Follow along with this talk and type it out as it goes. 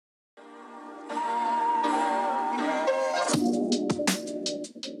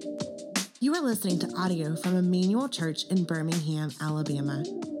are listening to audio from Emmanuel Church in Birmingham, Alabama.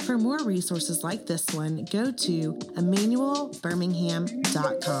 For more resources like this one, go to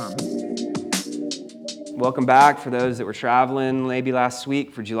emmanuelbirmingham.com. Welcome back for those that were traveling maybe last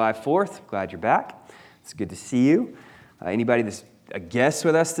week for July 4th. Glad you're back. It's good to see you. Anybody that's a guest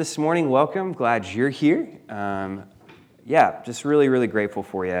with us this morning, welcome. Glad you're here. Just really grateful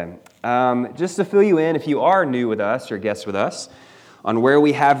for you. Just to fill you in, if you are new with us or guest with us, on where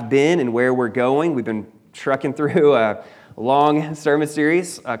we have been and where we're going, we've been trucking through a long sermon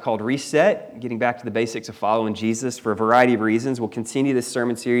series called Reset, getting back to the basics of following Jesus for a variety of reasons. We'll continue this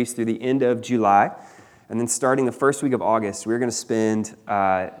sermon series through the end of July. And then starting the first week of August, we're going to spend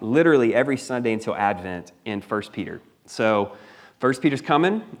literally every Sunday until Advent in 1 Peter. So 1 Peter's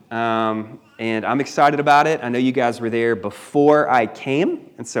coming, and I'm excited about it. I know you guys were there before I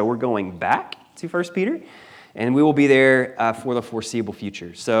came, and so we're going back to 1 Peter, and we will be there for the foreseeable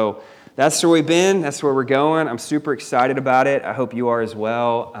future. So that's where we've been. That's where we're going. I'm super excited about it. I hope you are as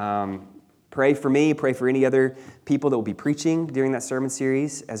well. Pray for me. Pray for any other people that will be preaching during that sermon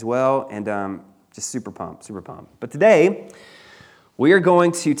series as well, and just super pumped. But today, we are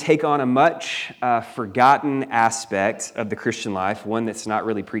going to take on a much forgotten aspect of the Christian life, one that's not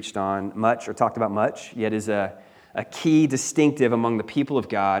really preached on much or talked about much, yet is a key distinctive among the people of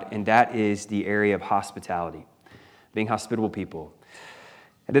God, and that is the area of hospitality, being hospitable people.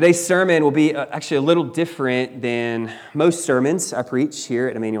 And today's sermon will be actually a little different than most sermons I preach here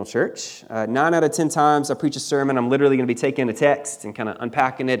at Emmanuel Church. 9 out of 10 times I preach a sermon, I'm literally going to be taking a text and kind of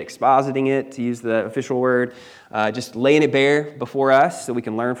unpacking it, expositing it, to use the official word, just laying it bare before us so we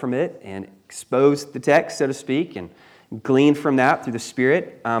can learn from it and expose the text, so to speak, and glean from that through the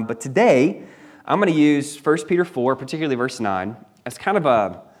Spirit. But today, I'm going to use 1 Peter 4, particularly verse 9, as kind of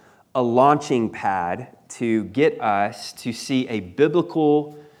a launching pad to get us to see a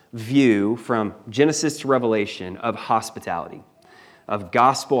biblical view from Genesis to Revelation of hospitality, of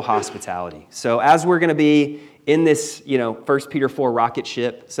gospel hospitality. So as we're going to be in this, 1 Peter 4 rocket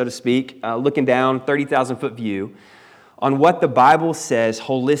ship, so to speak, looking down 30,000-foot view on what the Bible says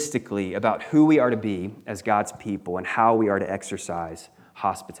holistically about who we are to be as God's people and how we are to exercise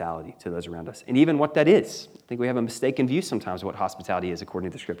hospitality to those around us, and even what that is. I think we have a mistaken view sometimes of what hospitality is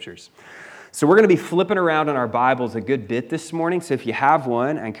according to the Scriptures. So we're going to be flipping around in our Bibles a good bit this morning, so if you have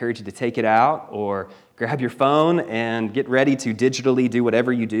one, I encourage you to take it out or grab your phone and get ready to digitally do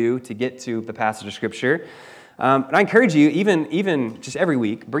whatever you do to get to the passage of Scripture. And I encourage you, even just every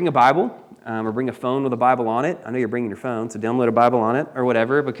week, bring a Bible or bring a phone with a Bible on it. I know you're bringing your phone, so download a Bible on it or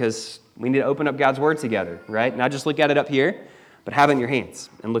whatever, because we need to open up God's Word together, right? Not just look at it up here, but have it in your hands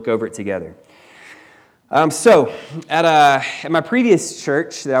and look over it together. So at my previous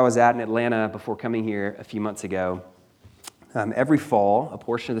church that I was at in Atlanta before coming here a few months ago, every fall, a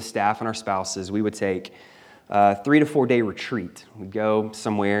portion of the staff and our spouses, we would take a 3 to 4 day retreat. We'd go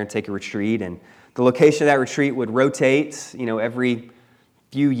somewhere and take a retreat, and the location of that retreat would rotate, every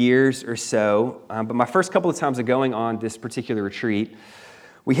few years or so. But my first couple of times of going on this particular retreat,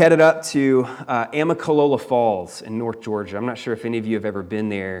 we headed up to Amicalola Falls in North Georgia. I'm not sure if any of you have ever been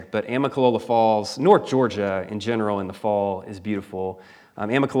there, but Amicalola Falls, North Georgia in general in the fall is beautiful.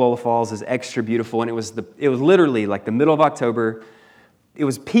 Amicalola Falls is extra beautiful, and it was literally like the middle of October. It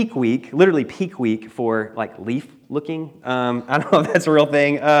was peak week, literally peak week for like leaf looking. I don't know if that's a real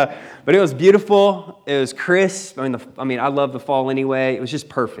thing, but it was beautiful. It was crisp. I love the fall anyway. It was just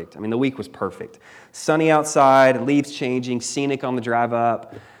perfect. The week was perfect. Sunny outside, leaves changing, scenic on the drive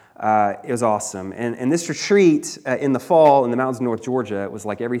up. It was awesome. And this retreat in the fall in the mountains of North Georgia was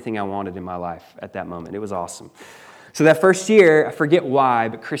like everything I wanted in my life at that moment. It was awesome. So that first year, I forget why,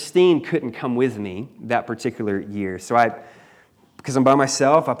 but Christine couldn't come with me that particular year. So because I'm by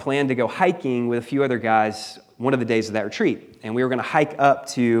myself, I planned to go hiking with a few other guys one of the days of that retreat. And we were going to hike up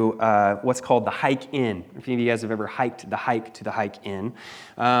to what's called the Hike Inn. If any of you guys have ever hiked the Hike to the Hike Inn.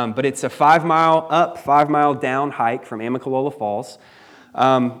 But it's a 5 mile up, 5 mile down hike from Amicalola Falls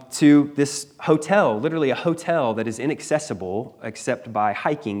to this hotel, literally a hotel that is inaccessible except by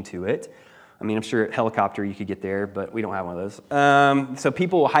hiking to it. I'm sure at helicopter you could get there, but we don't have one of those. So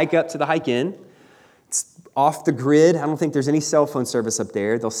people will hike up to the Hike Inn. It's off the grid. I don't think there's any cell phone service up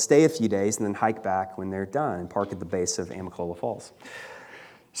there. They'll stay a few days and then hike back when they're done and park at the base of Amicalola Falls.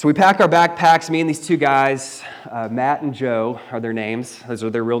 So we pack our backpacks, me and these two guys, Matt and Joe are their names. Those are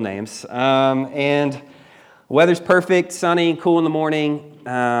their real names. And the weather's perfect, sunny, cool in the morning.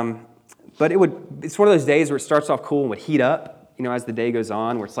 But it's one of those days where it starts off cool and would heat up, as the day goes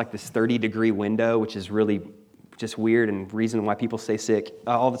on, where it's like this 30-degree window, which is really just weird and reason why people stay sick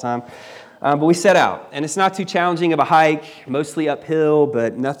all the time. But we set out, and it's not too challenging of a hike, mostly uphill,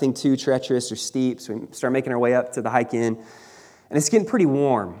 but nothing too treacherous or steep. So we start making our way up to the hike in, and it's getting pretty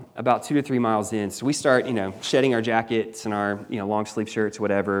warm about 2 to 3 miles in. So we start, shedding our jackets and our, long sleeve shirts,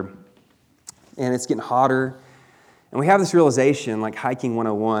 whatever, and it's getting hotter. And we have this realization, like hiking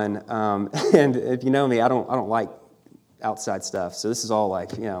 101, and if you know me, I don't like outside stuff. So this is all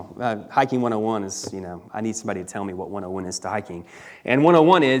like, hiking 101 is, I need somebody to tell me what 101 is to hiking. And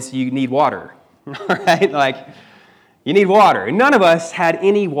 101 is you need water, all right? Like, you need water. And none of us had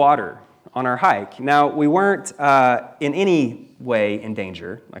any water on our hike. Now, we weren't in any way in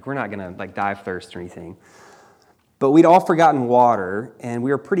danger. Like, we're not going to, die of thirst or anything. But we'd all forgotten water, and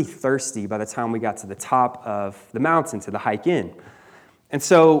we were pretty thirsty by the time we got to the top of the mountain to the hike in. And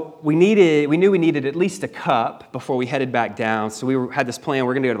so we knew we needed at least a cup before we headed back down. So we had this plan.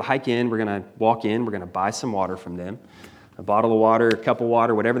 We're going to go to the hike in. We're going to walk in. We're going to buy some water from them, a bottle of water, a cup of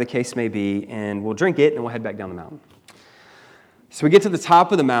water, whatever the case may be, and we'll drink it, and we'll head back down the mountain. So we get to the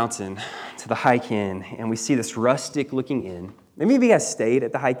top of the mountain, to the hike in, and we see this rustic-looking inn. Maybe you guys stayed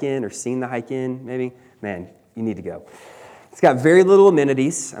at the hike in or seen the hike in, maybe. Man, you need to go. It's got very little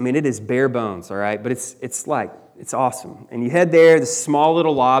amenities. I mean, it is bare bones, all right? But it's awesome. And you head there, this small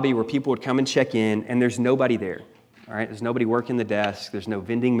little lobby where people would come and check in, and there's nobody there, all right? There's nobody working the desk. There's no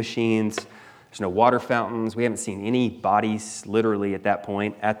vending machines. There's no water fountains. We haven't seen any bodies, literally, at that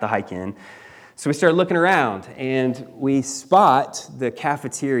point at the hike-in. So we start looking around, and we spot the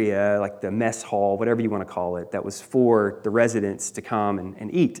cafeteria, like the mess hall, whatever you want to call it, that was for the residents to come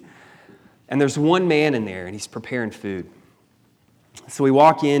and eat. And there's one man in there, and he's preparing food. So we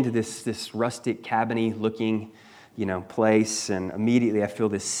walk into this rustic, cabiny-looking, place, and immediately I feel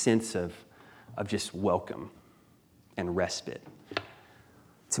this sense of just welcome and respite.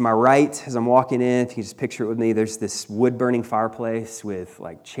 To my right, as I'm walking in, if you can just picture it with me, there's this wood-burning fireplace with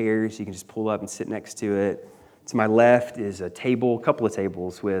chairs you can just pull up and sit next to it. To my left is a couple of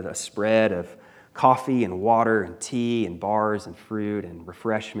tables with a spread of coffee and water and tea and bars and fruit and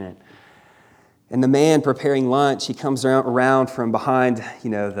refreshment. And the man preparing lunch, he comes around from behind,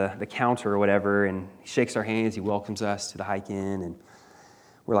 the counter or whatever, and he shakes our hands. He welcomes us to the hike-in, and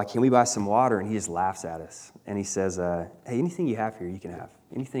we're like, "Can we buy some water?" And he just laughs at us, and he says, "Hey, anything you have here, you can have.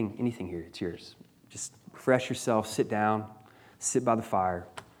 Anything here, it's yours. Just refresh yourself, sit down, sit by the fire.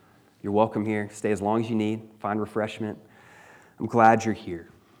 You're welcome here. Stay as long as you need. Find refreshment. I'm glad you're here."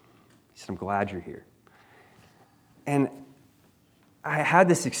 He said, "I'm glad you're here." And I had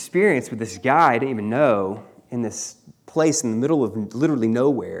this experience with this guy I didn't even know in this place in the middle of literally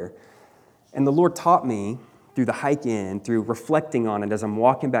nowhere. And the Lord taught me through the hike in, through reflecting on it as I'm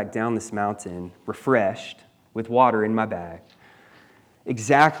walking back down this mountain, refreshed with water in my bag,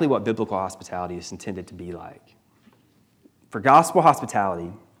 exactly what biblical hospitality is intended to be like. For gospel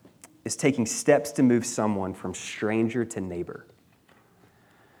hospitality is taking steps to move someone from stranger to neighbor.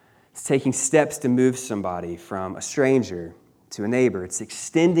 It's taking steps to move somebody from a stranger to a neighbor. It's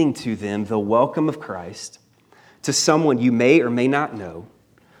extending to them the welcome of Christ to someone you may or may not know,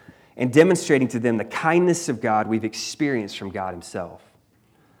 and demonstrating to them the kindness of God we've experienced from God himself.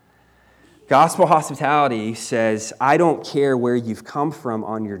 Gospel hospitality says, I don't care where you've come from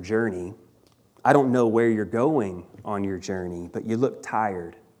on your journey. I don't know where you're going on your journey, but you look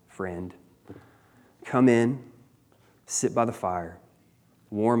tired, friend. Come in, sit by the fire,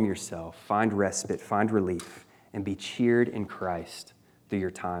 warm yourself, find respite, find relief, and be cheered in Christ through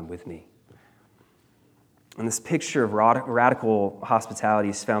your time with me. And this picture of radical hospitality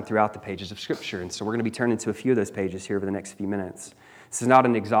is found throughout the pages of Scripture. And so we're going to be turning to a few of those pages here over the next few minutes. This is not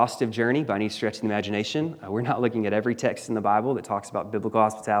an exhaustive journey by any stretch of the imagination. We're not looking at every text in the Bible that talks about biblical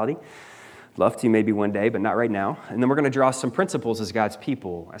hospitality. I'd love to maybe one day, but not right now. And then we're going to draw some principles as God's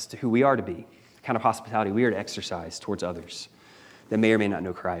people as to who we are to be, the kind of hospitality we are to exercise towards others that may or may not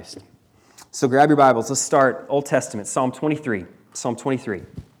know Christ. So grab your Bibles. Let's start Old Testament, Psalm 23. Psalm 23.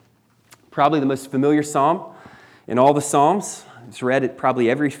 Probably the most familiar psalm in all the Psalms. It's read at probably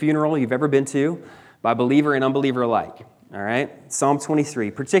every funeral you've ever been to by believer and unbeliever alike. All right? Psalm 23.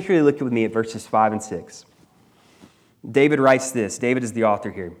 Particularly look with me at verses 5 and 6. David writes this. David is the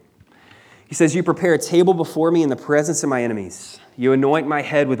author here. He says, "You prepare a table before me in the presence of my enemies. You anoint my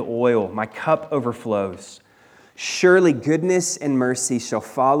head with oil. My cup overflows. Surely goodness and mercy shall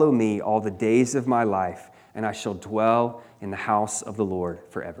follow me all the days of my life, and I shall dwell in the house of the Lord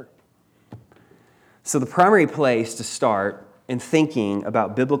forever." So the primary place to start in thinking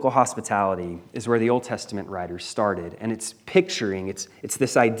about biblical hospitality is where the Old Testament writers started. And it's picturing, it's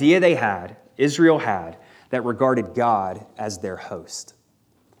this idea Israel had, that regarded God as their host.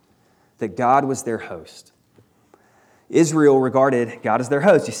 That God was their host. Israel regarded God as their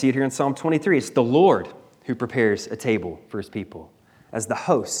host. You see it here in Psalm 23. It's the Lord who prepares a table for his people as the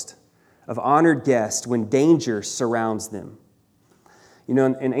host of honored guests when danger surrounds them. You know,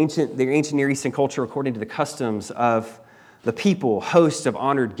 in the ancient Near Eastern culture, according to the customs of the people, hosts of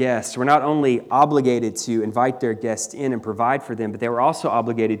honored guests were not only obligated to invite their guests in and provide for them, but they were also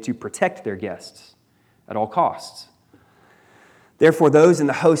obligated to protect their guests at all costs. Therefore, those in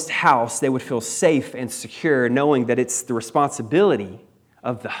the host's house, they would feel safe and secure, knowing that it's the responsibility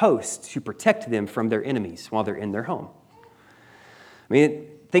of the host to protect them from their enemies while they're in their home. I mean,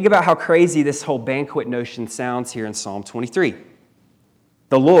 think about how crazy this whole banquet notion sounds here in Psalm 23.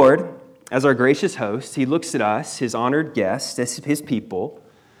 The Lord, as our gracious host, he looks at us, his honored guests, as his people,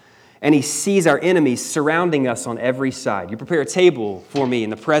 and he sees our enemies surrounding us on every side. You prepare a table for me in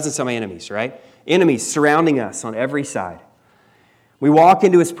the presence of my enemies, right? Enemies surrounding us on every side. We walk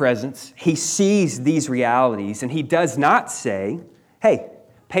into his presence. He sees these realities, and he does not say, hey,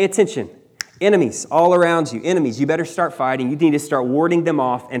 pay attention. Enemies all around you. Enemies, you better start fighting. You need to start warding them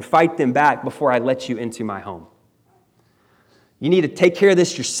off and fight them back before I let you into my home. You need to take care of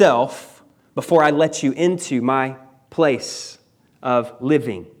this yourself before I let you into my place of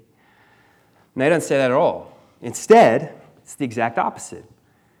living. And he doesn't say that at all. Instead, it's the exact opposite.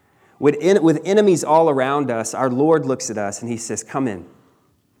 With enemies all around us, our Lord looks at us and he says, come in,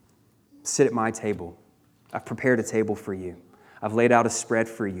 sit at my table. I've prepared a table for you. I've laid out a spread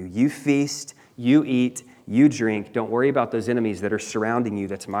for you. You feast, you eat, you drink. Don't worry about those enemies that are surrounding you.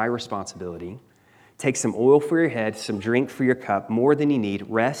 That's my responsibility. Take some oil for your head, some drink for your cup, more than you need.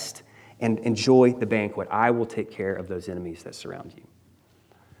 Rest and enjoy the banquet. I will take care of those enemies that surround you.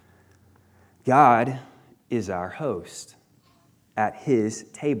 God is our host at his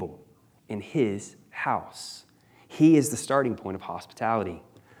table. In his house. He is the starting point of hospitality.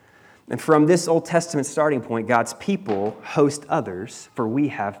 And from this Old Testament starting point, God's people host others, for we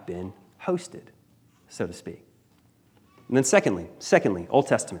have been hosted, so to speak. And then secondly, Old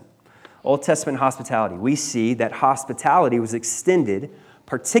Testament. Old Testament hospitality. We see that hospitality was extended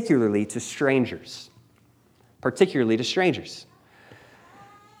particularly to strangers. Particularly to strangers.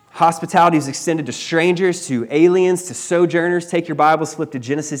 Hospitality is extended to strangers, to aliens, to sojourners. Take your Bibles, flip to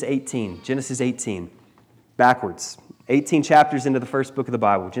Genesis 18. Genesis 18. Backwards. 18 chapters into the first book of the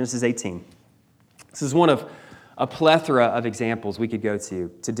Bible. Genesis 18. This is one of a plethora of examples we could go to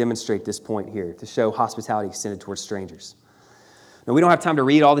demonstrate this point here, to show hospitality extended towards strangers. Now, we don't have time to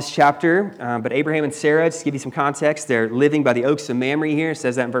read all this chapter, but Abraham and Sarah, just to give you some context, they're living by the oaks of Mamre here. It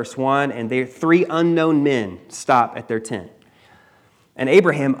says that in verse 1. And three unknown men stop at their tent. And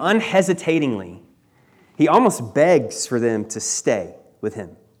Abraham, unhesitatingly, he almost begs for them to stay with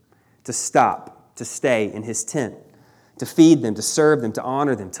him, to stop, to stay in his tent, to feed them, to serve them, to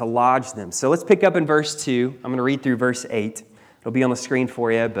honor them, to lodge them. So let's pick up in verse 2. I'm going to read through verse 8. It'll be on the screen for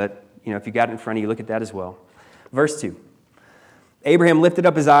you, but if you got it in front of you, look at that as well. Verse 2. Abraham lifted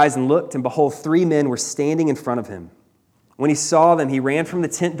up his eyes and looked, and behold, three men were standing in front of him. When he saw them, he ran from the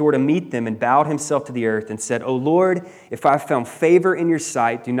tent door to meet them and bowed himself to the earth and said, O Lord, if I have found favor in your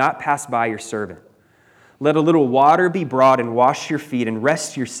sight, do not pass by your servant. Let a little water be brought and wash your feet and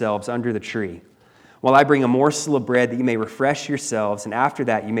rest yourselves under the tree, while I bring a morsel of bread that you may refresh yourselves, and after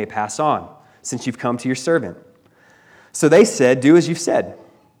that you may pass on, since you've come to your servant. So they said, do as you've said.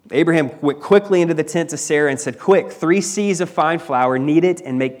 Abraham went quickly into the tent to Sarah and said, Quick, 3 seahs of fine flour, knead it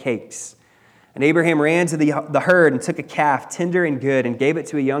and make cakes. And Abraham ran to the herd and took a calf, tender and good, and gave it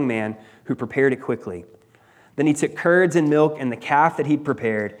to a young man who prepared it quickly. Then he took curds and milk and the calf that he'd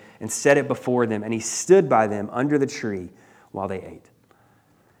prepared and set it before them, and he stood by them under the tree while they ate.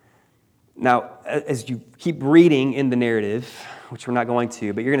 Now, as you keep reading in the narrative, which we're not going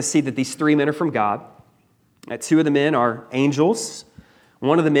to, but you're going to see that these 3 men are from God. 2 of the men are angels.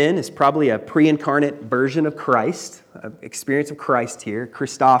 One of the men is probably a pre-incarnate version of Christ, an experience of Christ here,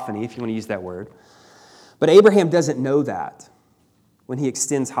 Christophany, if you want to use that word. But Abraham doesn't know that when he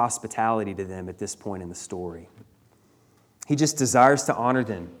extends hospitality to them at this point in the story. He just desires to honor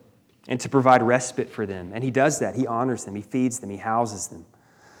them and to provide respite for them. And he does that. He honors them. He feeds them. He houses them.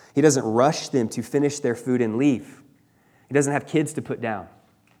 He doesn't rush them to finish their food and leave. He doesn't have kids to put down,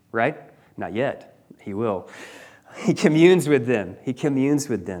 right? Not yet. He will. He communes with them. He communes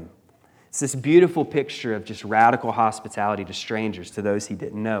with them. It's this beautiful picture of just radical hospitality to strangers, to those he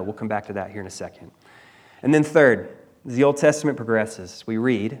didn't know. We'll come back to that here in a second. And then third, as the Old Testament progresses, we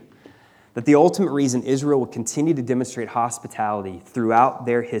read that the ultimate reason Israel would continue to demonstrate hospitality throughout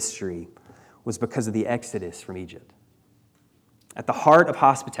their history was because of the Exodus from Egypt. At the heart of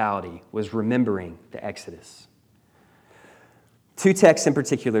hospitality was remembering the Exodus. Two texts in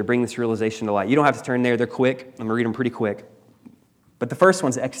particular bring this realization to light. You don't have to turn there. They're quick. I'm going to read them pretty quick. But the first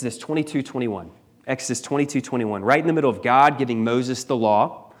one's Exodus 22:21. Exodus 22:21. Right in the middle of God giving Moses the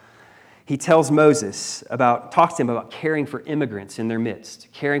law, he tells Moses talks to him about caring for immigrants in their midst,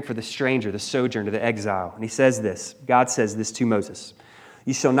 caring for the stranger, the sojourner, the exile. And he says this, God says this to Moses,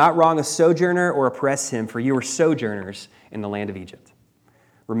 "You shall not wrong a sojourner or oppress him, for you were sojourners in the land of Egypt."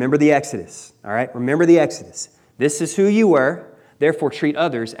 Remember the Exodus, all right? Remember the Exodus. This is who you were, therefore treat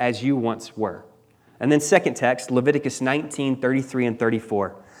others as you once were. And then second text, Leviticus 19:33 and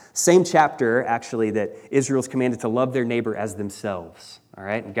 34. Same chapter, actually, that Israel's commanded to love their neighbor as themselves. All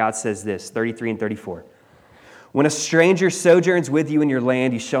right? And God says this, 33 and 34. "When a stranger sojourns with you in your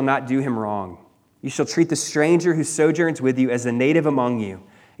land, you shall not do him wrong. You shall treat the stranger who sojourns with you as a native among you,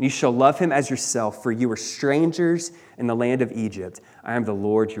 and you shall love him as yourself, for you are strangers in the land of Egypt. I am the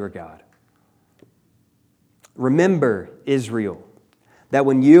Lord your God." Remember, Israel, that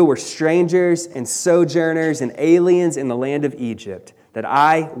when you were strangers and sojourners and aliens in the land of Egypt, that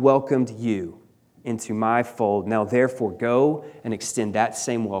I welcomed you into my fold. Now therefore go and extend that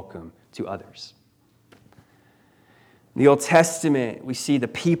same welcome to others. In the Old Testament, we see the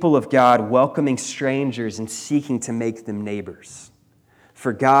people of God welcoming strangers and seeking to make them neighbors.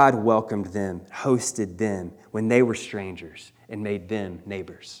 For God welcomed them, hosted them when they were strangers and made them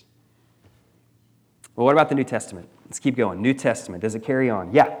neighbors. Well, what about the New Testament? Let's keep going. New Testament, does it carry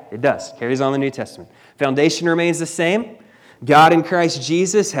on? Yeah, it does. Carries on the New Testament. Foundation remains the same. God in Christ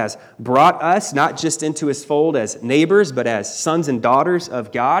Jesus has brought us not just into his fold as neighbors, but as sons and daughters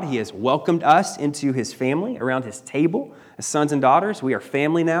of God. He has welcomed us into his family, around his table as sons and daughters. We are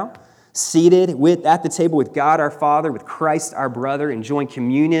family now, seated at the table with God our Father, with Christ our brother, enjoying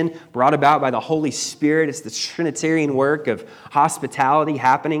communion brought about by the Holy Spirit. It's the Trinitarian work of hospitality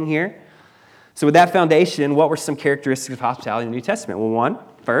happening here. So with that foundation, what were some characteristics of hospitality in the New Testament? Well,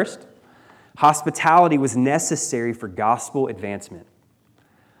 first, hospitality was necessary for gospel advancement.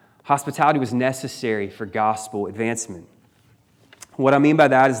 Hospitality was necessary for gospel advancement. What I mean by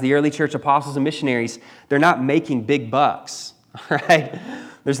that is the early church apostles and missionaries, they're not making big bucks, all right?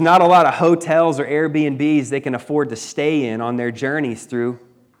 There's not a lot of hotels or Airbnbs they can afford to stay in on their journeys through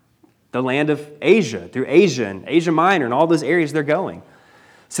the land of Asia, through Asia and Asia Minor and all those areas they're going.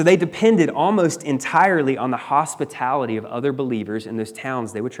 So they depended almost entirely on the hospitality of other believers in those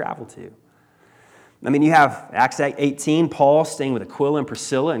towns they would travel to. I mean, you have Acts 18, Paul staying with Aquila and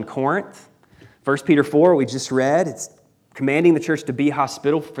Priscilla in Corinth. 1 Peter 4, we just read, it's commanding the church to be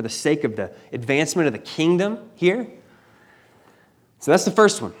hospitable for the sake of the advancement of the kingdom here. So that's the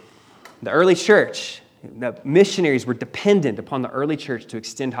first one. The early church, the missionaries were dependent upon the early church to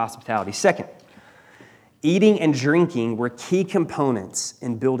extend hospitality. Second, eating and drinking were key components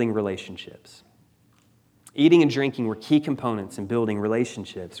in building relationships. Eating and drinking were key components in building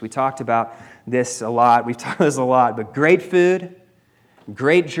relationships. We talked about this a lot. We've talked about this a lot. But great food,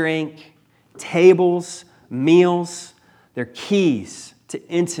 great drink, tables, meals, they're keys to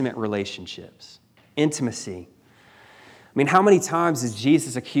intimate relationships, intimacy. I mean, how many times is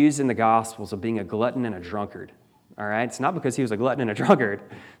Jesus accused in the Gospels of being a glutton and a drunkard? All right, it's not because he was a glutton and a drunkard.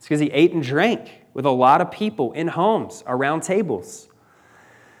 It's because he ate and drank with a lot of people in homes, around tables.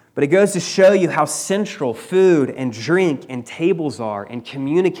 But it goes to show you how central food and drink and tables are in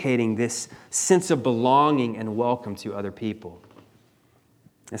communicating this sense of belonging and welcome to other people.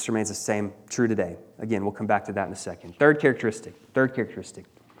 This remains the same, true today. Again, we'll come back to that in a second. Third characteristic.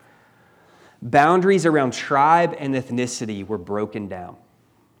 Boundaries around tribe and ethnicity were broken down.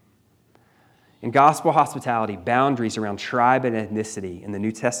 In gospel hospitality, boundaries around tribe and ethnicity in the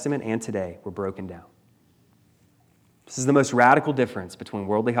New Testament and today were broken down. This is the most radical difference between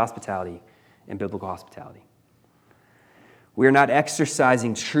worldly hospitality and biblical hospitality. We are not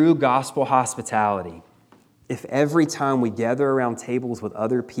exercising true gospel hospitality if every time we gather around tables with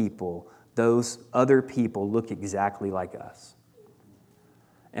other people, those other people look exactly like us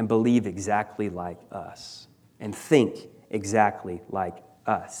and believe exactly like us and think exactly like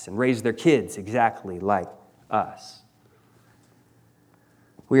us and raise their kids exactly like us.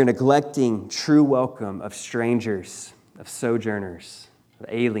 We are neglecting true welcome of strangers, of sojourners, of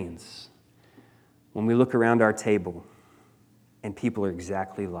aliens, when we look around our table and people are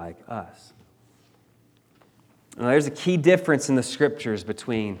exactly like us. Now, there's a key difference in the scriptures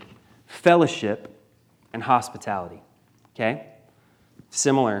between fellowship and hospitality, okay?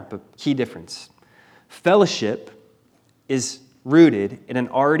 Similar, but key difference. Fellowship is rooted in an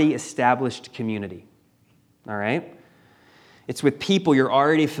already established community, all right? It's with people you're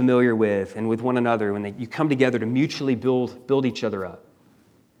already familiar with and with one another when you come together to mutually build each other up.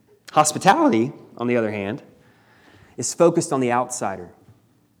 Hospitality, on the other hand, is focused on the outsider.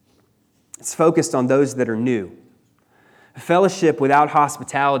 It's focused on those that are new. Fellowship without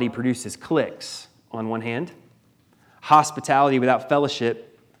hospitality produces cliques on one hand. Hospitality without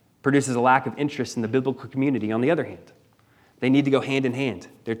fellowship produces a lack of interest in the biblical community on the other hand. They need to go hand in hand.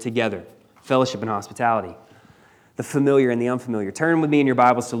 They're together. Fellowship and hospitality. The familiar and the unfamiliar. Turn with me in your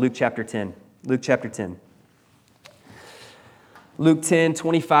Bibles to Luke chapter 10. Luke chapter 10. Luke 10,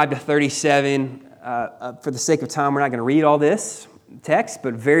 25 to 37. For the sake of time, we're not going to read all this text,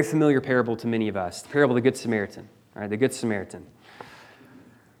 but very familiar parable to many of us. The parable of the Good Samaritan. All right, the Good Samaritan.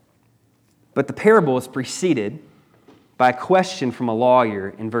 But the parable is preceded by a question from a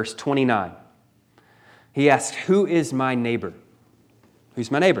lawyer in verse 29. He asks, who is my neighbor?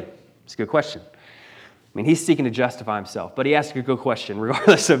 Who's my neighbor? It's a good question. I mean, he's seeking to justify himself, but he asks a good question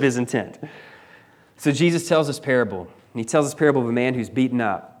regardless of his intent. So Jesus tells this parable, and he tells this parable of a man who's beaten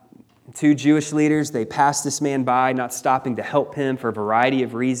up. Two Jewish leaders, they pass this man by, not stopping to help him for a variety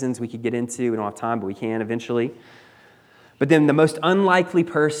of reasons we could get into. We don't have time, but we can eventually. But then the most unlikely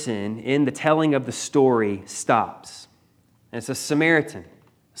person in the telling of the story stops. And it's a Samaritan.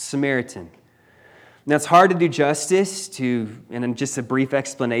 Now, it's hard to do justice to, and just a brief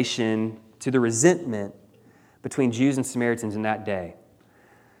explanation, to the resentment between Jews and Samaritans in that day.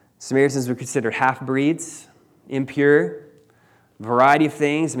 Samaritans were considered half-breeds, impure, a variety of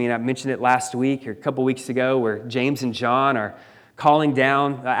things. I mean, I mentioned it last week or a couple weeks ago where James and John are calling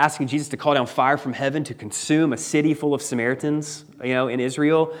down, asking Jesus to call down fire from heaven to consume a city full of Samaritans, in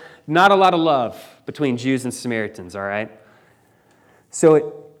Israel. Not a lot of love between Jews and Samaritans, all right?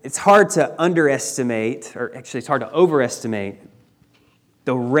 So it's hard to underestimate, or actually it's hard to overestimate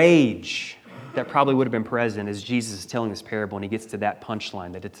the rage that probably would have been present as Jesus is telling this parable and he gets to that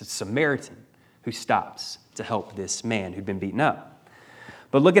punchline that it's a Samaritan who stops to help this man who'd been beaten up.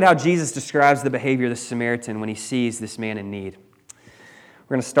 But look at how Jesus describes the behavior of the Samaritan when he sees this man in need.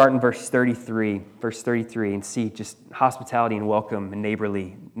 We're going to start in verse 33, and see just hospitality and welcome and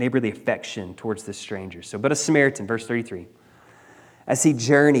neighborly affection towards this stranger. So, but a Samaritan, verse 33. As he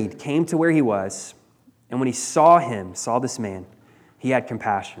journeyed, came to where he was, and when he saw this man, he had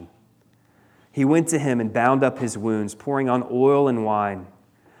compassion. He went to him and bound up his wounds, pouring on oil and wine.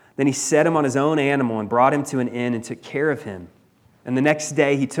 Then he set him on his own animal and brought him to an inn and took care of him. And the next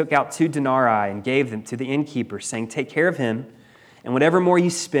day he took out 2 denarii and gave them to the innkeeper, saying, "Take care of him, and whatever more you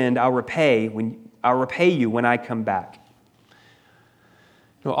spend, I'll repay you when I come back."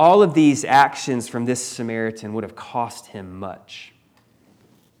 All of these actions from this Samaritan would have cost him much.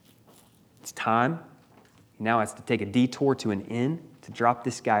 It's time. He now has to take a detour to an inn to drop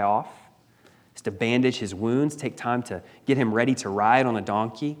this guy off. He has to bandage his wounds, take time to get him ready to ride on a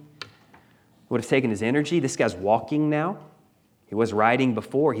donkey. It would have taken his energy. This guy's walking now. He was riding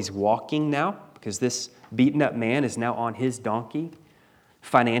before. He's walking now because this beaten up man is now on his donkey.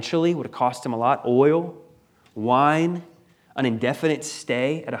 Financially, would have cost him a lot. Oil, wine, an indefinite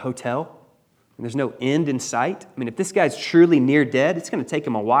stay at a hotel. And there's no end in sight. I mean, if this guy's truly near dead, it's going to take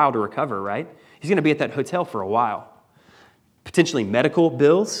him a while to recover, right? He's going to be at that hotel for a while. Potentially medical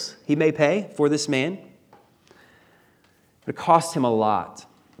bills he may pay for this man. It cost him a lot.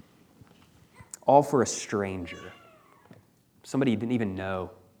 All for a stranger. Somebody he didn't even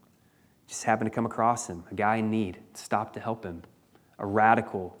know. Just happened to come across him. A guy in need. Stopped to help him. A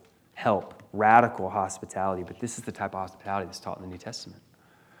radical help. Radical hospitality. But this is the type of hospitality that's taught in the New Testament.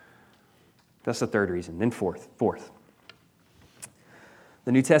 That's the third reason. Then fourth.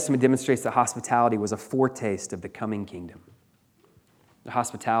 The New Testament demonstrates that hospitality was a foretaste of the coming kingdom. The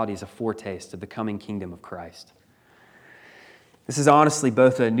hospitality is a foretaste of the coming kingdom of Christ. This is honestly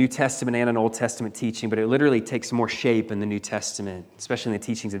both a New Testament and an Old Testament teaching, but it literally takes more shape in the New Testament, especially in the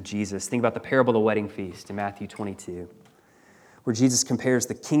teachings of Jesus. Think about the parable of the wedding feast in Matthew 22, where Jesus compares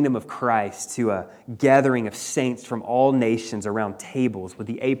the kingdom of Christ to a gathering of saints from all nations around tables with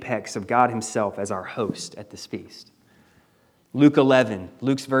the apex of God himself as our host at this feast. Luke 11,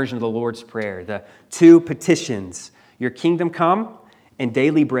 Luke's version of the Lord's Prayer, the 2 petitions, your kingdom come and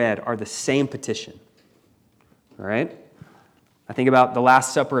daily bread, are the same petition. All right? I think about the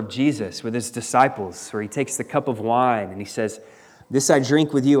Last Supper of Jesus with his disciples, where he takes the cup of wine and he says, "This I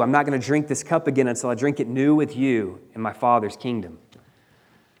drink with you. I'm not going to drink this cup again until I drink it new with you in my Father's kingdom."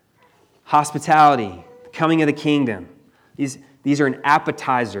 Hospitality, the coming of the kingdom. These are an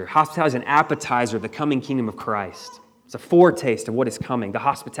appetizer. Hospitality is an appetizer of the coming kingdom of Christ. It's a foretaste of what is coming. The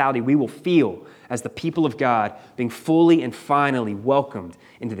hospitality we will feel as the people of God being fully and finally welcomed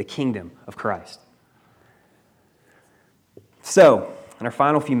into the kingdom of Christ. So, in our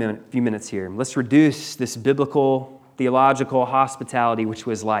final few minutes here, let's reduce this biblical theological hospitality, which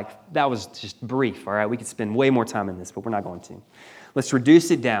was like, that was just brief, all right? We could spend way more time in this, but we're not going to. Let's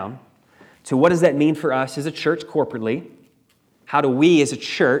reduce it down to what does that mean for us as a church corporately? How do we as a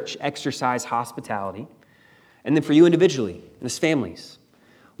church exercise hospitality? And then for you individually and as families,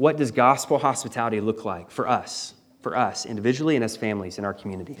 what does gospel hospitality look like for us individually and as families in our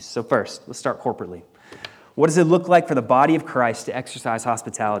communities? So first, let's start corporately. What does it look like for the body of Christ to exercise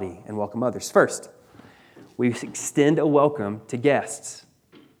hospitality and welcome others? First, we extend a welcome to guests.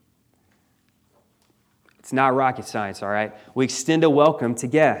 It's not rocket science, all right? We extend a welcome to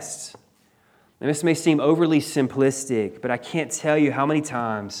guests. And this may seem overly simplistic, but I can't tell you how many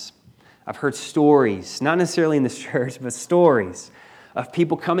times I've heard stories, not necessarily in this church, but stories of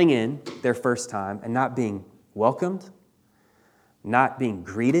people coming in their first time and not being welcomed, not being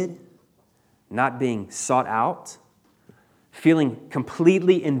greeted, not being sought out, feeling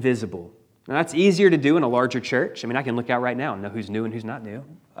completely invisible. Now, that's easier to do in a larger church. I mean, I can look out right now and know who's new and who's not new.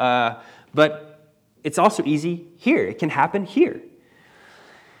 But it's also easy here. It can happen here.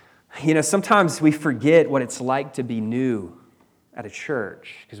 You know, sometimes we forget what it's like to be new at a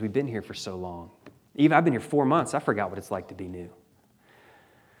church because we've been here for so long. Even I've been here 4 months. I forgot what it's like to be new.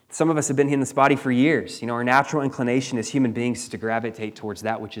 Some of us have been here in this body for years. You know, our natural inclination as human beings is to gravitate towards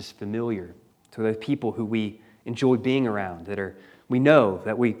that which is familiar, to the people who we enjoy being around, we know,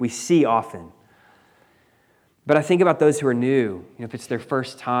 that we see often. But I think about those who are new, you know, if it's their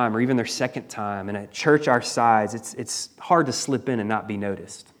first time or even their second time in a church our size, it's hard to slip in and not be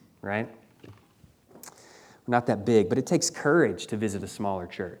noticed, right? We're not that big, but it takes courage to visit a smaller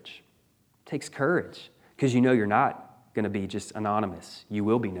church. It takes courage because you know you're not going to be just anonymous. You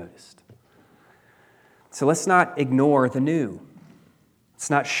will be noticed. So let's not ignore the new. Let's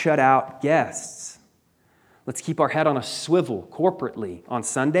not shut out guests. Let's keep our head on a swivel corporately on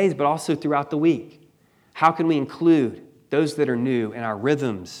Sundays, but also throughout the week. How can we include those that are new in our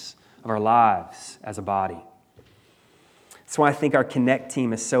rhythms of our lives as a body? That's why I think our Connect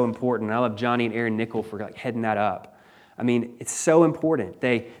team is so important. I love Johnny and Aaron Nickel for heading that up. I mean, it's so important.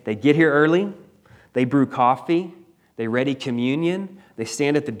 They get here early. They brew coffee. They ready communion. They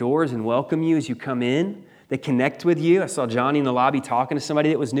stand at the doors and welcome you as you come in. They connect with you. I saw Johnny in the lobby talking to somebody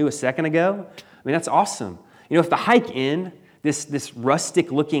that was new a second ago. I mean, that's awesome. You know, if the hike in, this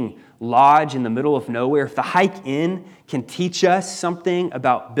rustic-looking lodge in the middle of nowhere, if the hike in can teach us something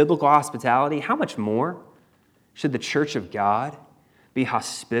about biblical hospitality, how much more should the church of God be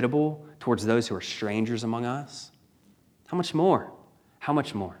hospitable towards those who are strangers among us? How much more? How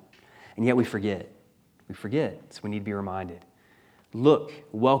much more? And yet we forget. We forget, so we need to be reminded. Look,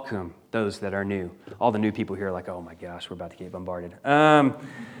 welcome those that are new. All the new people here are like, oh my gosh, we're about to get bombarded.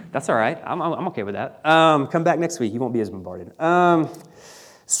 That's all right. I'm okay with that. Come back next week. You won't be as bombarded.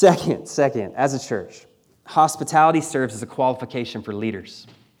 Second, as a church, hospitality serves as a qualification for leaders.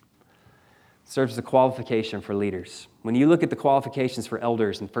 Serves as a qualification for leaders. When you look at the qualifications for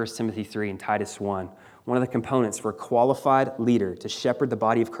elders in 1 Timothy 3 and Titus 1, one of the components for a qualified leader to shepherd the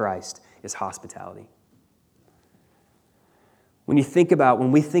body of Christ is hospitality. When we think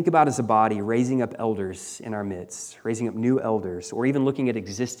about as a body raising up elders in our midst, raising up new elders, or even looking at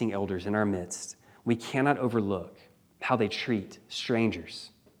existing elders in our midst, we cannot overlook how they treat strangers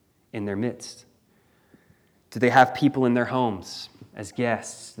in their midst. Do they have people in their homes as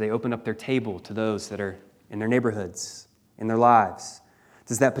guests? Do they open up their table to those that are in their neighborhoods, in their lives?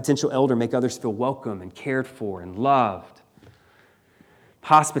 Does that potential elder make others feel welcome and cared for and loved?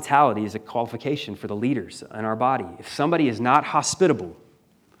 Hospitality is a qualification for the leaders in our body. If somebody is not hospitable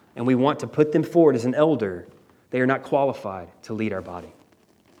and we want to put them forward as an elder, they are not qualified to lead our body.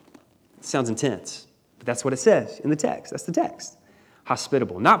 It sounds intense, but that's what it says in the text. That's the text.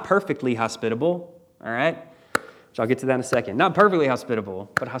 Hospitable. Not perfectly hospitable, all right? Which I'll get to that in a second. Not perfectly hospitable,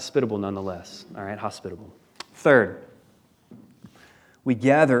 but hospitable nonetheless, all right? Hospitable. Third, we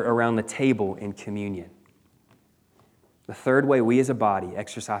gather around the table in communion. The third way we as a body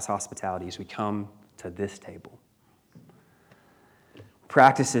exercise hospitality is we come to this table.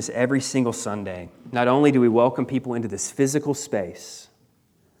 Practice this every single Sunday. Not only do we welcome people into this physical space,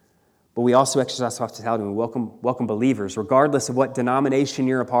 but we also exercise hospitality and we welcome believers, regardless of what denomination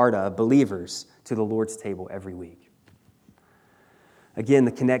you're a part of, believers, to the Lord's table every week. Again,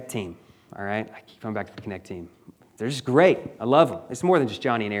 the Connect team, all right? I keep coming back to the Connect team. They're just great. I love them. It's more than just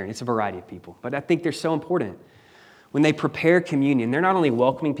Johnny and Aaron. It's a variety of people. But I think they're so important. When they prepare communion, they're not only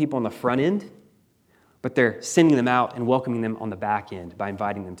welcoming people on the front end, but they're sending them out and welcoming them on the back end by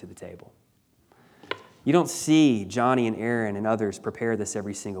inviting them to the table. You don't see Johnny and Aaron and others prepare this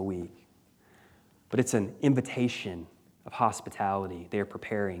every single week, but it's an invitation of hospitality they are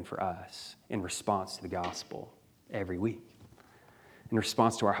preparing for us in response to the gospel every week in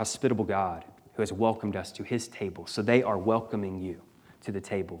response to our hospitable God who has welcomed us to his table. So they are welcoming you to the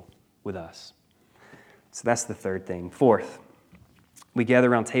table with us. So that's the third thing. Fourth, we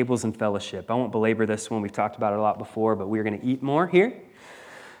gather around tables and fellowship. I won't belabor this one. We've talked about it a lot before, but we're going to eat more here.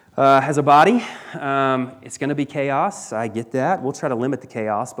 As a body, it's going to be chaos. I get that. We'll try to limit the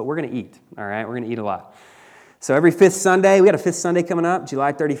chaos, but we're going to eat, all right? We're going to eat a lot. So every fifth Sunday, we got a fifth Sunday coming up,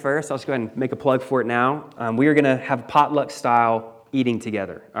 July 31st. I'll just go ahead and make a plug for it now. We are going to have potluck-style eating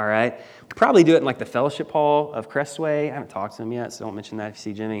together, all right? We'll probably do it in like the fellowship hall of Crestway. I haven't talked to him yet, so don't mention that if you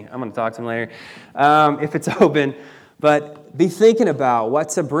see Jimmy. I'm going to talk to him later if it's open. But be thinking about what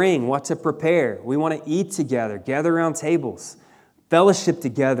to bring, what to prepare. We want to eat together, gather around tables, fellowship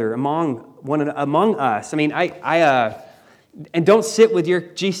together among us. I mean, and don't sit with your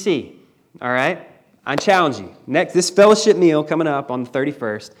GC, all right? I challenge you. This fellowship meal coming up on the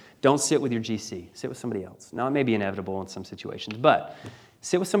 31st, don't sit with your GC. Sit with somebody else. Now, it may be inevitable in some situations, but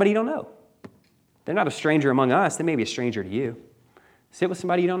sit with somebody you don't know. They're not a stranger among us. They may be a stranger to you. Sit with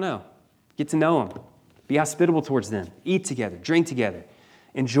somebody you don't know. Get to know them. Be hospitable towards them. Eat together. Drink together.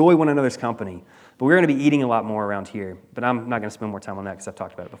 Enjoy one another's company. But we're going to be eating a lot more around here. But I'm not going to spend more time on that because I've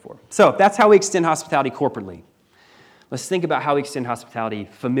talked about it before. So that's how we extend hospitality corporately. Let's think about how we extend hospitality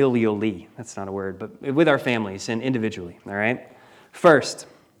familially. That's not a word, but with our families and individually, all right? First,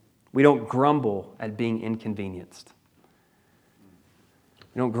 we don't grumble at being inconvenienced.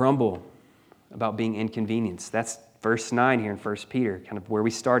 We don't grumble about being inconvenienced. That's verse 9 here in 1 Peter, kind of where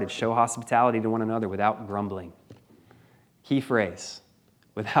we started. Show hospitality to one another without grumbling. Key phrase,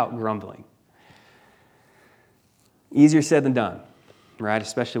 without grumbling. Easier said than done, right?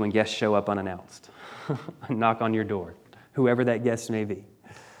 Especially when guests show up unannounced. Knock on your door, whoever that guest may be.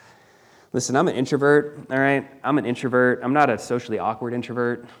 Listen, I'm an introvert, all right? I'm an introvert. I'm not a socially awkward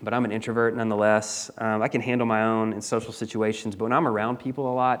introvert, but I'm an introvert nonetheless. I can handle my own in social situations, but when I'm around people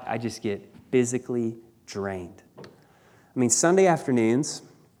a lot, I just get physically drained. I mean, Sunday afternoons,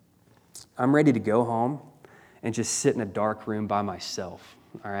 I'm ready to go home and just sit in a dark room by myself,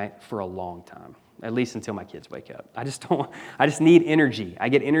 all right, for a long time, at least until my kids wake up. I just need energy. I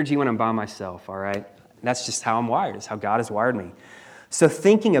get energy when I'm by myself, all right? That's just how I'm wired. It's how God has wired me. So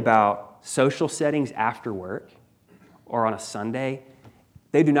thinking about social settings after work or on a Sunday,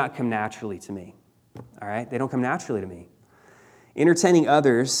 they do not come naturally to me, all right? They don't come naturally to me. Entertaining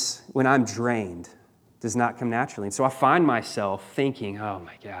others when I'm drained does not come naturally. And so I find myself thinking, oh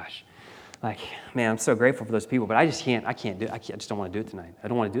my gosh, like, man, I'm so grateful for those people, but I just can't do it. I just don't want to do it tonight. I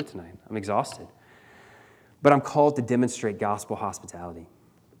don't want to do it tonight. I'm exhausted. But I'm called to demonstrate gospel hospitality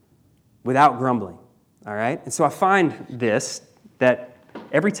without grumbling, all right? And so I find that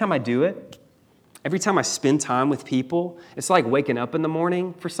every time I do it, every time I spend time with people, it's like waking up in the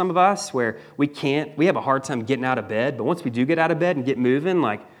morning for some of us where we have a hard time getting out of bed, but once we do get out of bed and get moving,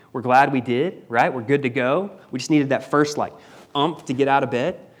 like, we're glad we did, right? We're good to go. We just needed that first, umph to get out of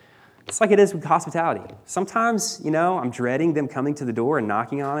bed. It's like it is with hospitality. Sometimes, I'm dreading them coming to the door and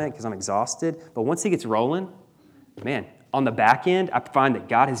knocking on it because I'm exhausted, but once it gets rolling, man, on the back end, I find that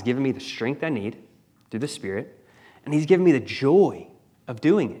God has given me the strength I need through the Spirit, and He's given me the joy of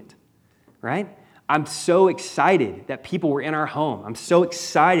doing it, right? I'm so excited that people were in our home. I'm so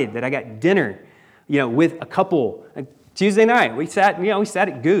excited that I got dinner, with a couple. Tuesday night, we sat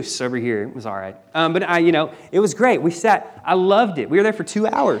at Goose over here. It was all right. But it was great. I loved it. We were there for 2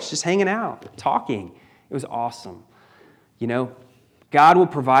 hours just hanging out, talking. It was awesome. God will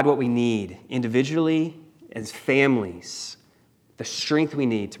provide what we need individually as families, the strength we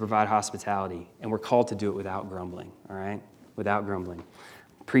need to provide hospitality, and we're called to do it without grumbling, all right? Without grumbling.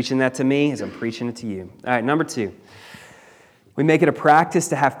 Preaching that to me as I'm preaching it to you. All right, number 2, we make it a practice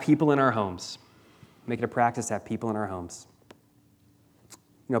to have people in our homes. Make it a practice to have people in our homes.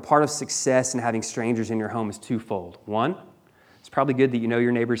 Part of success in having strangers in your home is twofold. One, it's probably good that you know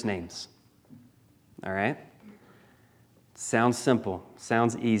your neighbors' names. All right? Sounds simple.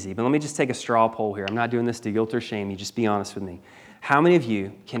 Sounds easy. But let me just take a straw poll here. I'm not doing this to guilt or shame you. Just be honest with me. How many of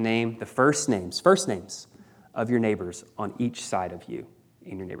you can name the first names of your neighbors on each side of you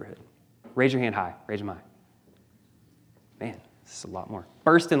in your neighborhood? Raise your hand high. Raise them high. Man, this is a lot more.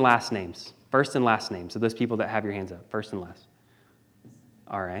 First and last names. First and last names of those people that have your hands up. First and last.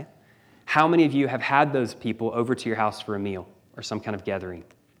 All right. How many of you have had those people over to your house for a meal or some kind of gathering?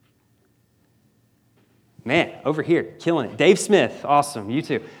 Man, over here, killing it. Dave Smith, awesome. You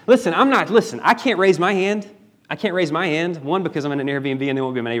too. I can't raise my hand. One, because I'm in an Airbnb and they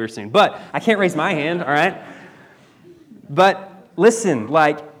won't be my neighbor soon. But I can't raise my hand, all right? But listen,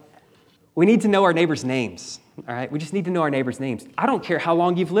 we need to know our neighbors' names, all right? We just need to know our neighbors' names. I don't care how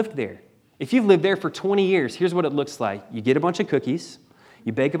long you've lived there. If you've lived there for 20 years, here's what it looks like. You get a bunch of cookies,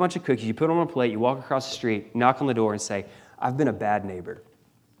 you bake a bunch of cookies, you put them on a plate, you walk across the street, knock on the door and say, I've been a bad neighbor,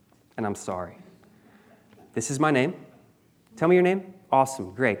 and I'm sorry. This is my name. Tell me your name.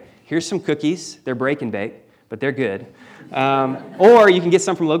 Awesome, great. Here's some cookies. They're break and bake, but they're good. Or you can get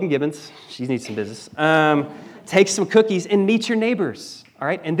some from Logan Gibbons. She needs some business. Take some cookies and meet your neighbors, all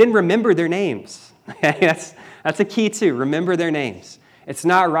right? And then remember their names. That's a key too. Remember their names. It's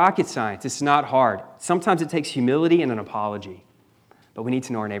not rocket science. It's not hard. Sometimes it takes humility and an apology, but we need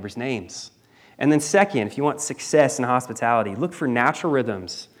to know our neighbors' names. And then second, if you want success in hospitality, look for natural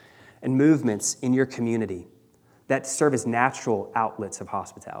rhythms and movements in your community that serve as natural outlets of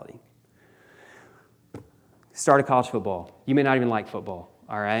hospitality. Start a college football. You may not even like football,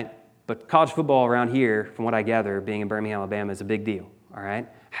 all right? But college football around here, from what I gather, being in Birmingham, Alabama, is a big deal, all right?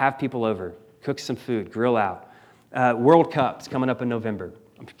 Have people over, cook some food, grill out. World Cup's coming up in November.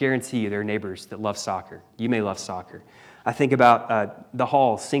 I guarantee you there are neighbors that love soccer. You may love soccer. I think about the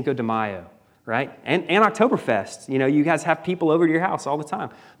Hall, Cinco de Mayo, right? And Oktoberfest. You know, you guys have people over to your house all the time.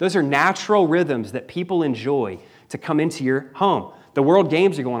 Those are natural rhythms that people enjoy to come into your home. The World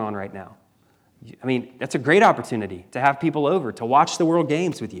Games are going on right now. I mean, that's a great opportunity to have people over, to watch the World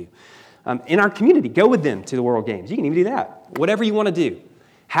Games with you. In our community, go with them to the World Games. You can even do that. Whatever you want to do.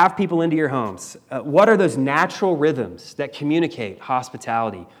 Have people into your homes. What are those natural rhythms that communicate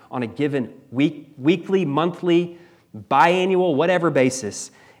hospitality on a given weekly, monthly, biannual, whatever basis,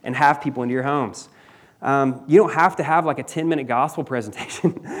 and have people into your homes? You don't have to have like a 10-minute gospel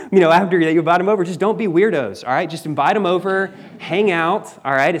presentation, after you invite them over. Just don't be weirdos, all right? Just invite them over, hang out,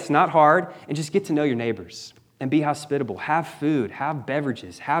 all right? It's not hard, and just get to know your neighbors and be hospitable. Have food, have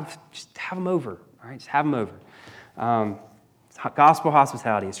beverages, just have them over, all right? Just have them over. Gospel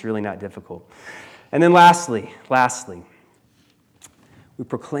hospitality is really not difficult. And then lastly, we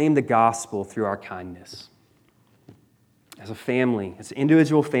proclaim the gospel through our kindness. As a family, as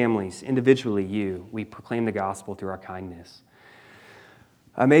individual families, individually we proclaim the gospel through our kindness.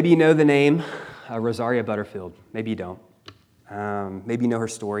 Maybe you know the name Rosaria Butterfield. Maybe you don't. Maybe you know her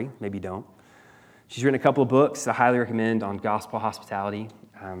story. Maybe you don't. She's written a couple of books I highly recommend on gospel hospitality.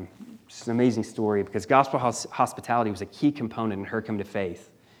 It's an amazing story because gospel hospitality was a key component in her coming to faith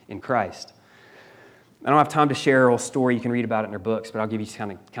in Christ. I don't have time to share her whole story. You can read about it in her books, but I'll give you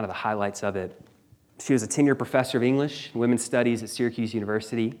kind of the highlights of it. She was a tenured professor of English and women's studies at Syracuse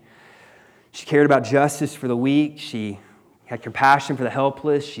University. She cared about justice for the weak. She had compassion for the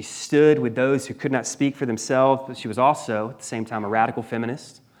helpless. She stood with those who could not speak for themselves, but she was also, at the same time, a radical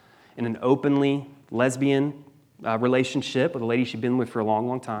feminist in an openly lesbian relationship with a lady she'd been with for a long,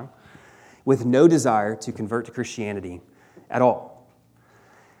 long time, with no desire to convert to Christianity at all.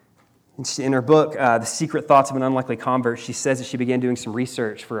 In her book, The Secret Thoughts of an Unlikely Convert, she says that she began doing some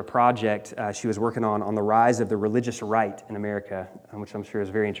research for a project she was working on the rise of the religious right in America, which I'm sure is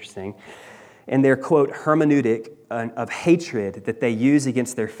very interesting. And their, quote, hermeneutic of hatred that they use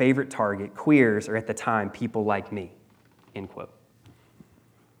against their favorite target, queers, or at the time, people like me, end quote.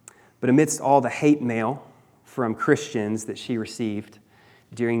 But amidst all the hate mail from Christians that she received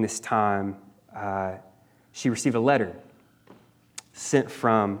during this time, she received a letter sent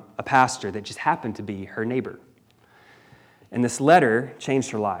from a pastor that just happened to be her neighbor. And this letter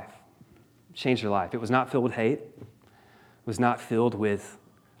changed her life. It was not filled with hate. It was not filled with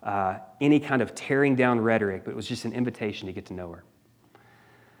any kind of tearing down rhetoric, but it was just an invitation to get to know her.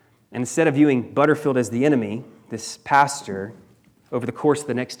 And instead of viewing Butterfield as the enemy, this pastor, over the course of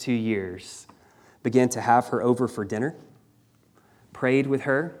the next 2 years, began to have her over for dinner, prayed with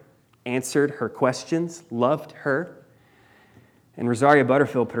her, answered her questions, loved her. And Rosaria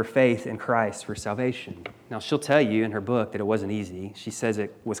Butterfield put her faith in Christ for salvation. Now, she'll tell you in her book that it wasn't easy. She says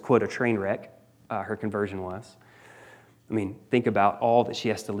it was, quote, a train wreck, her conversion was. I mean, think about all that she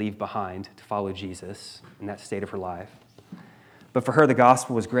has to leave behind to follow Jesus in that state of her life. But for her, the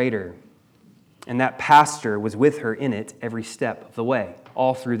gospel was greater. And that pastor was with her in it every step of the way,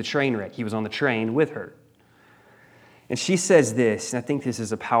 all through the train wreck. He was on the train with her. And she says this, and I think this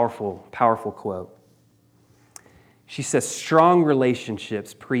is a powerful, powerful quote. She says, strong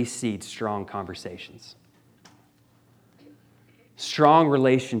relationships precede strong conversations. Strong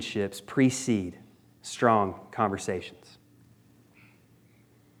relationships precede strong conversations.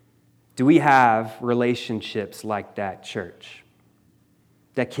 Do we have relationships like that, church,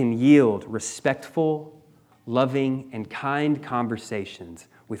 that can yield respectful, loving, and kind conversations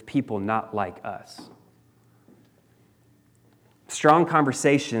with people not like us? Strong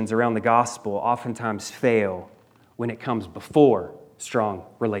conversations around the gospel oftentimes fail when it comes before strong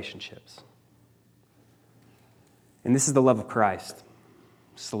relationships. And this is the love of Christ.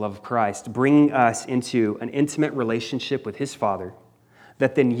 It's the love of Christ, bringing us into an intimate relationship with his Father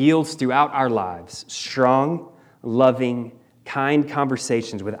that then yields throughout our lives strong, loving, kind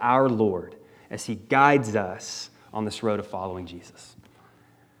conversations with our Lord as he guides us on this road of following Jesus.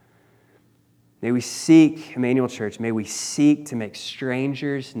 May we seek, Emmanuel Church, may we seek to make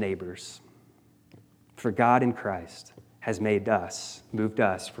strangers neighbors. For God in Christ has moved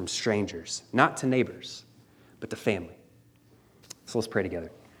us from strangers, not to neighbors, but to family. So let's pray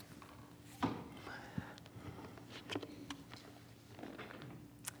together.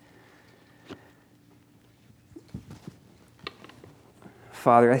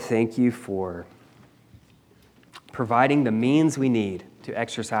 Father, I thank you for providing the means we need to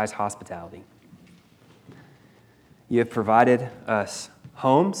exercise hospitality. You have provided us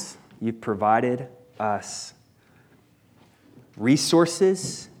homes. You've provided us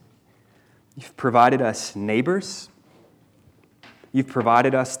resources. You've provided us neighbors. You've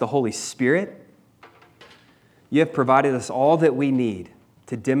provided us the Holy Spirit. You have provided us all that we need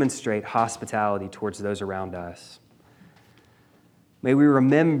to demonstrate hospitality towards those around us. May we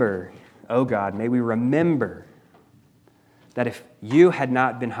remember, oh God, may we remember that if you had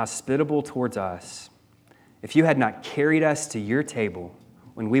not been hospitable towards us, if you had not carried us to your table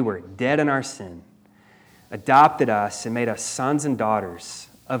when we were dead in our sin, adopted us and made us sons and daughters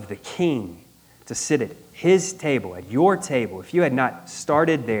of the King to sit at his table, at your table, if you had not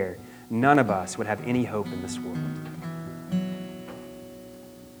started there, none of us would have any hope in this world.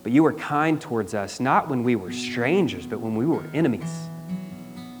 But you were kind towards us, not when we were strangers, but when we were enemies.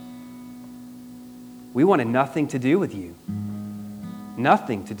 We wanted nothing to do with you,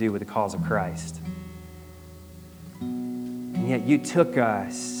 nothing to do with the cause of Christ. And yet you took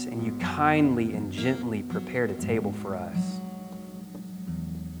us and you kindly and gently prepared a table for us.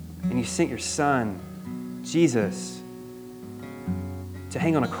 And you sent your Son, Jesus, to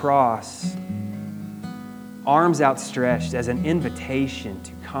hang on a cross, arms outstretched as an invitation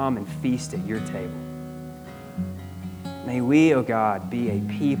to come and feast at your table. May we, oh God, be a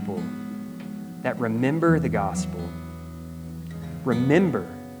people that remember the gospel, remember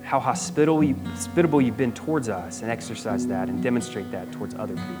how hospitable you've been towards us, and exercise that and demonstrate that towards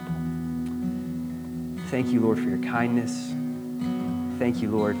other people. Thank you, Lord, for your kindness. Thank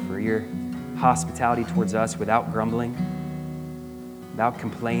you, Lord, for your hospitality towards us without grumbling, without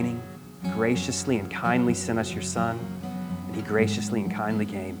complaining. Graciously and kindly sent us your Son, and he graciously and kindly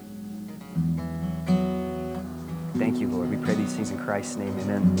came. Thank you, Lord. We pray these things in Christ's name.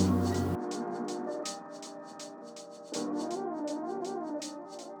 Amen.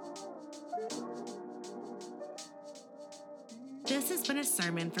 This has been a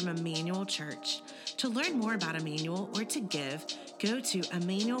sermon from Emmanuel Church. To learn more about Emmanuel or to give, go to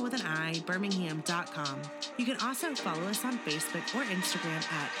emmanuelwithaniBirmingham.com. You can also follow us on Facebook or Instagram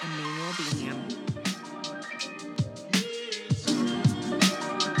at Emmanuel Bingham.